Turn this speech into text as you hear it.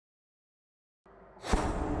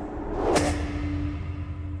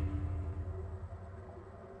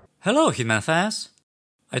Hello, Hitman fans!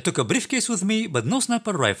 I took a briefcase with me, but no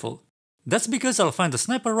sniper rifle. That's because I'll find the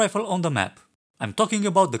sniper rifle on the map. I'm talking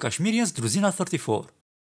about the Kashmirian's Druzhina 34.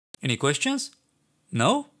 Any questions?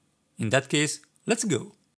 No? In that case, let's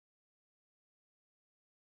go.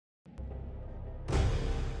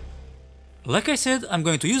 Like I said, I'm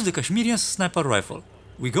going to use the Kashmirian's sniper rifle.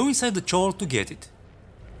 We go inside the chawl to get it.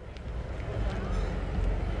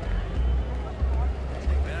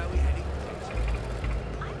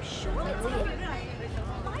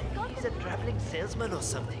 He's a traveling salesman or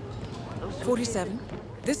something. 47.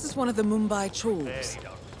 This is one of the Mumbai chawls.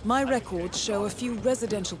 My records show a few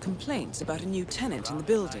residential complaints about a new tenant in the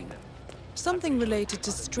building. Something related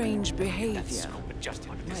to strange behavior.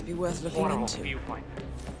 Might be worth looking into.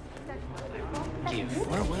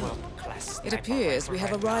 Well. It appears we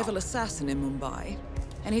have a rival assassin in Mumbai,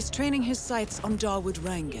 and he's training his sights on Dawood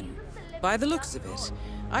Rangan. By the looks of it,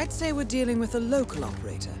 I'd say we're dealing with a local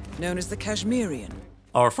operator, known as the Kashmirian.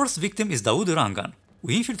 Our first victim is Dawood Rangan.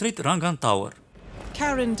 We infiltrate Rangan Tower.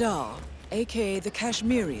 Karan Dar, aka the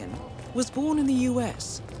Kashmirian, was born in the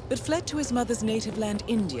US, but fled to his mother's native land,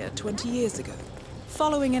 India, 20 years ago,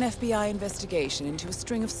 following an FBI investigation into a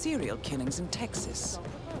string of serial killings in Texas.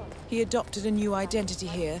 He adopted a new identity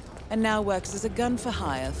here and now works as a gun for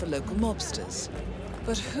hire for local mobsters.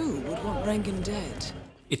 But who would want Rangan dead?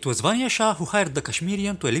 It was Vanya Shah who hired the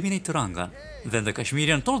Kashmirian to eliminate Rangan. Then the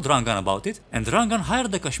Kashmirian told Rangan about it, and Rangan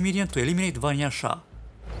hired the Kashmirian to eliminate Vanya Shah.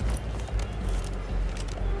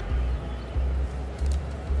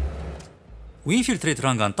 We infiltrate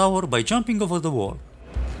Rangan Tower by jumping over the wall.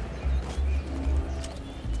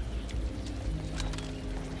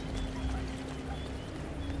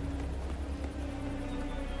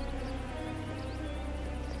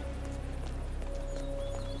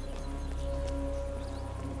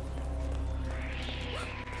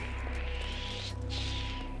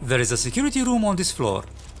 There is a security room on this floor.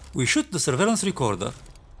 We shoot the surveillance recorder.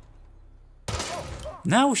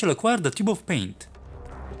 Now we shall acquire the tube of paint.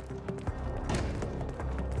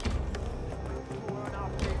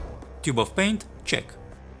 Tube of paint, check.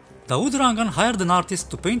 Dawood Rangan hired an artist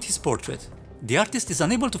to paint his portrait. The artist is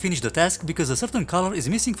unable to finish the task because a certain color is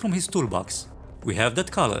missing from his toolbox. We have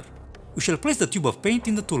that color. We shall place the tube of paint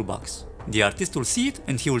in the toolbox. The artist will see it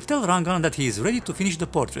and he will tell Rangan that he is ready to finish the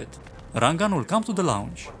portrait. Rangan will come to the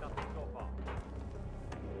lounge.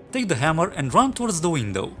 Take the hammer and run towards the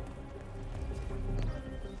window.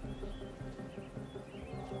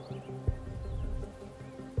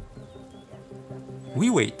 We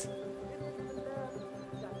wait.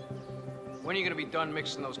 When are you gonna be done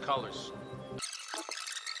mixing those colors?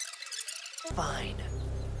 Fine.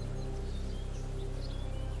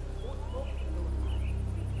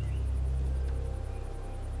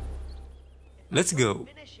 Let's go.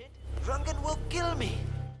 Finish it. Rangan will kill me.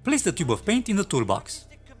 Place the tube of paint in the toolbox.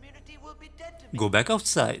 The community will be dead to me. Go back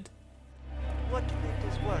outside. What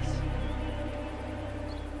fate is worse?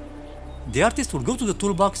 The artist will go to the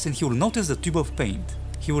toolbox and he will notice the tube of paint.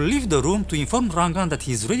 He will leave the room to inform Rangan that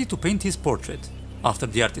he is ready to paint his portrait. After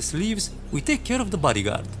the artist leaves, we take care of the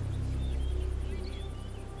bodyguard.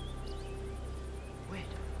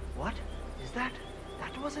 Wait, what? Is that?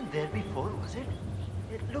 That wasn't there before, was it?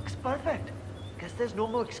 It looks perfect. Guess there's no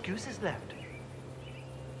more excuses left.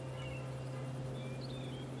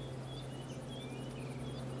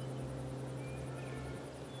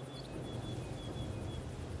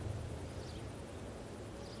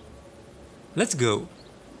 Let's go.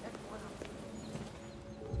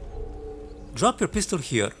 Drop your pistol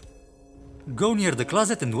here. Go near the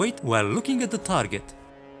closet and wait while looking at the target.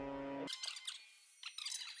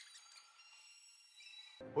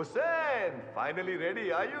 Hussein, finally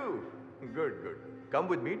ready, are you? Good. Come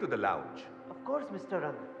with me to the lounge. Of course, Mr.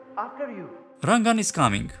 Rangan. After you. Rangan is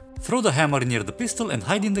coming. Throw the hammer near the pistol and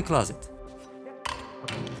hide in the closet.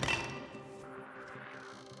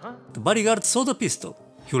 The bodyguard saw the pistol.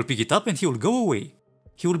 He will pick it up and he will go away.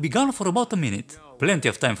 He will be gone for about a minute. Plenty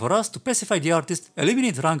of time for us to pacify the artist,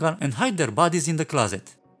 eliminate Rangan and hide their bodies in the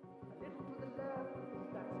closet.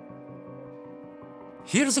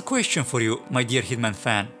 Here's a question for you, my dear Hitman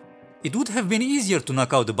fan. It would have been easier to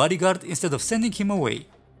knock out the bodyguard instead of sending him away.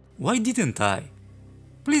 Why didn't I?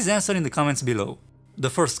 Please answer in the comments below. The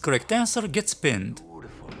first correct answer gets pinned.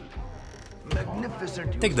 Beautiful.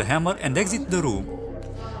 Magnificent. Take the hammer and exit the room.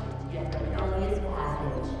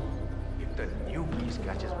 If the new piece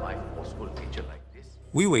catches my forceful nature like this.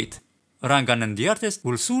 We wait. Rangan and the artist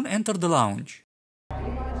will soon enter the lounge.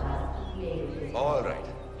 All right.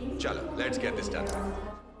 Chala, let's get this done.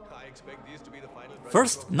 I expect these to be the final.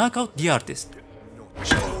 First, knock out the artist.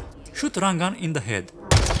 Shoot Rangan in the head.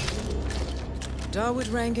 Dawood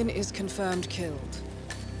Rangan is confirmed killed.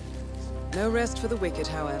 No rest for the wicked,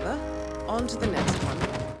 however. On to the next one.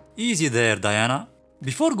 Easy there, Diana.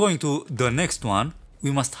 Before going to the next one,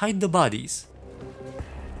 we must hide the bodies.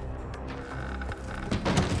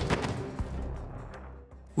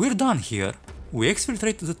 We're done here. We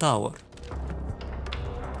exfiltrate the tower.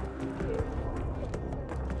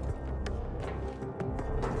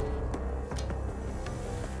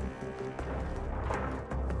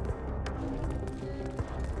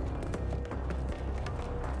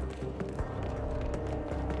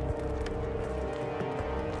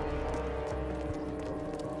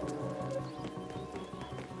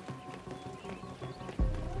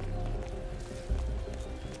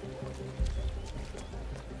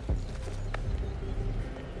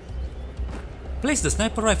 Place the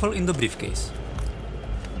sniper rifle in the briefcase.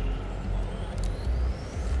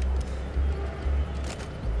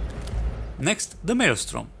 Next, the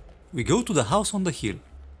maelstrom. We go to the house on the hill.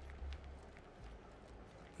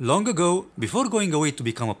 Long ago, before going away to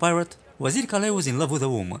become a pirate, Wazir Kale was in love with a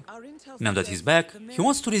woman. Now that he's back, he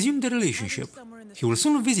wants to resume the relationship. He will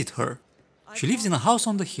soon visit her. She lives in a house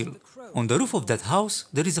on the hill. On the roof of that house,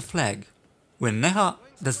 there is a flag. When Neha,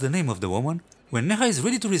 that's the name of the woman, when Neha is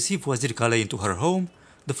ready to receive Wazir Kale into her home,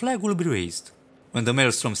 the flag will be raised. When the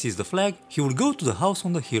maelstrom sees the flag, he will go to the house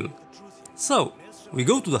on the hill. So, we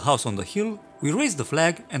go to the house on the hill, we raise the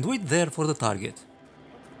flag and wait there for the target.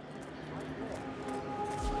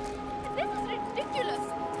 This is ridiculous!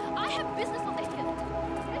 I have business on the hill.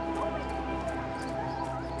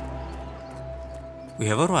 We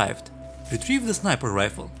have arrived. Retrieve the sniper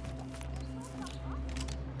rifle.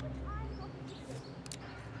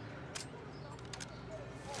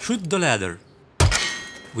 Shoot the ladder.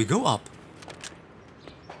 We go up.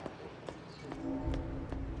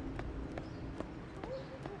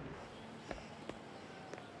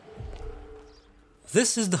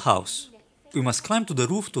 This is the house. We must climb to the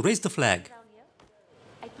roof to raise the flag.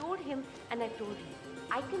 I told him and I told you.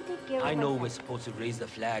 I can take care of I know myself. we're supposed to raise the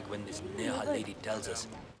flag when this Neha lady tells us.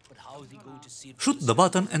 But how is he going to see it? Shoot the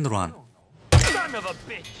button and run. Son of a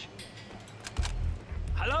bitch!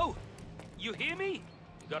 Hello? You hear me?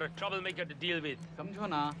 You got a troublemaker to deal with. समझो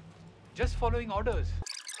ना, just following orders.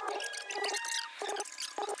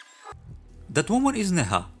 That woman is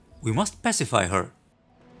Neha. We must pacify her.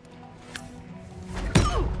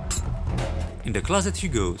 In the closet she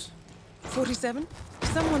goes. 47?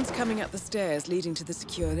 Someone's coming up the stairs leading to the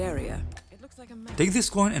secured area. It looks like a man. Take this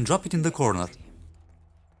coin and drop it in the corner.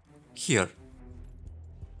 Here.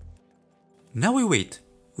 Now we wait.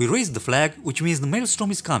 We raise the flag, which means the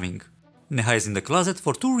maelstrom is coming. Neha is in the closet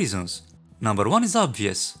for two reasons. Number one is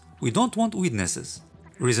obvious. We don't want witnesses.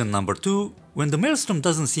 Reason number two, when the maelstrom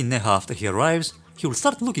doesn't see Neha after he arrives, he will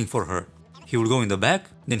start looking for her. He will go in the back,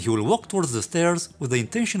 then he will walk towards the stairs with the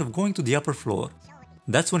intention of going to the upper floor.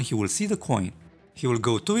 That's when he will see the coin. He will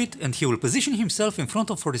go to it and he will position himself in front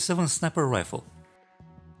of 47's sniper rifle.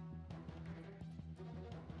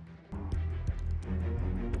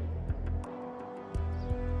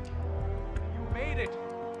 You made it.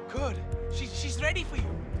 Good. She's ready for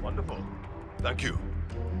you. Wonderful. Thank you.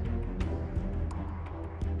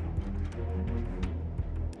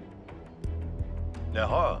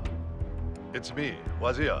 Neha, it's me,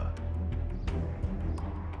 Wazir.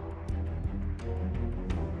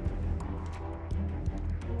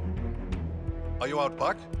 Are you out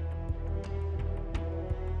back?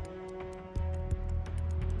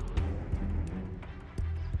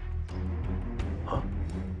 Huh?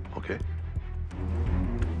 Okay.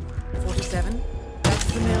 47?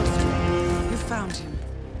 That's the maelstrom. You found him.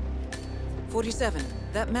 47,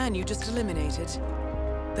 that man you just eliminated.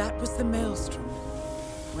 That was the maelstrom.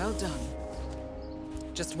 Well done.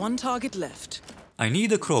 Just one target left. I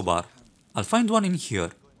need a crowbar. I'll find one in here.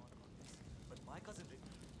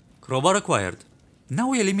 Crowbar acquired. Now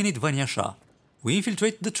we eliminate Vanya Shah. We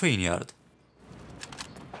infiltrate the train yard.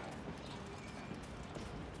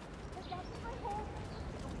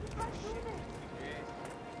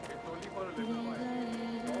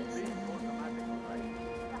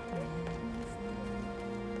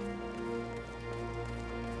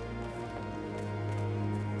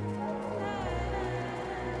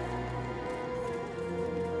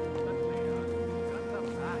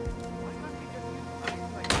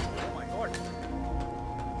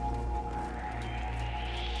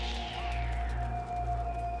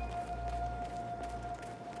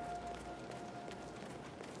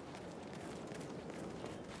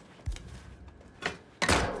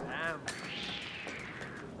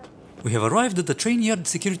 We have arrived at the train yard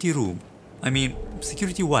security room. I mean,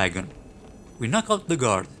 security wagon. We knock out the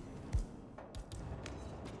guard.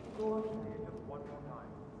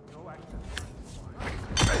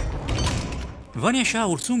 Vanya Shah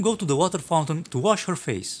will soon go to the water fountain to wash her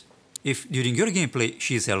face. If, during your gameplay,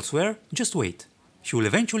 she is elsewhere, just wait. She will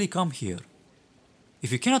eventually come here.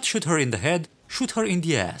 If you cannot shoot her in the head, shoot her in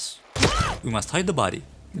the ass. We must hide the body.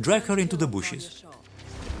 Drag her into the bushes.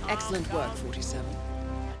 Excellent work, 47.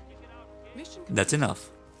 That's enough.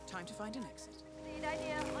 Time to find an exit. Great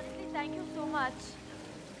idea. Honestly, thank you so much.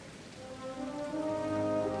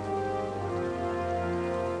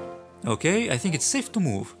 Okay, I think it's safe to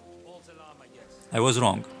move. I was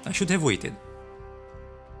wrong. I should have waited.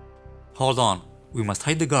 Hold on. We must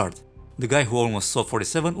hide the guard. The guy who almost saw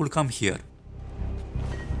 47 will come here.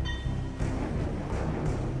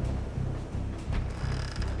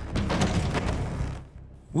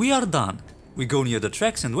 We are done. We go near the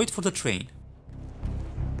tracks and wait for the train.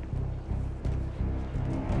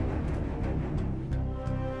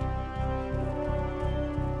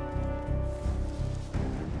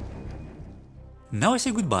 Now I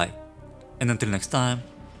say goodbye. And until next time,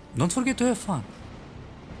 don't forget to have fun.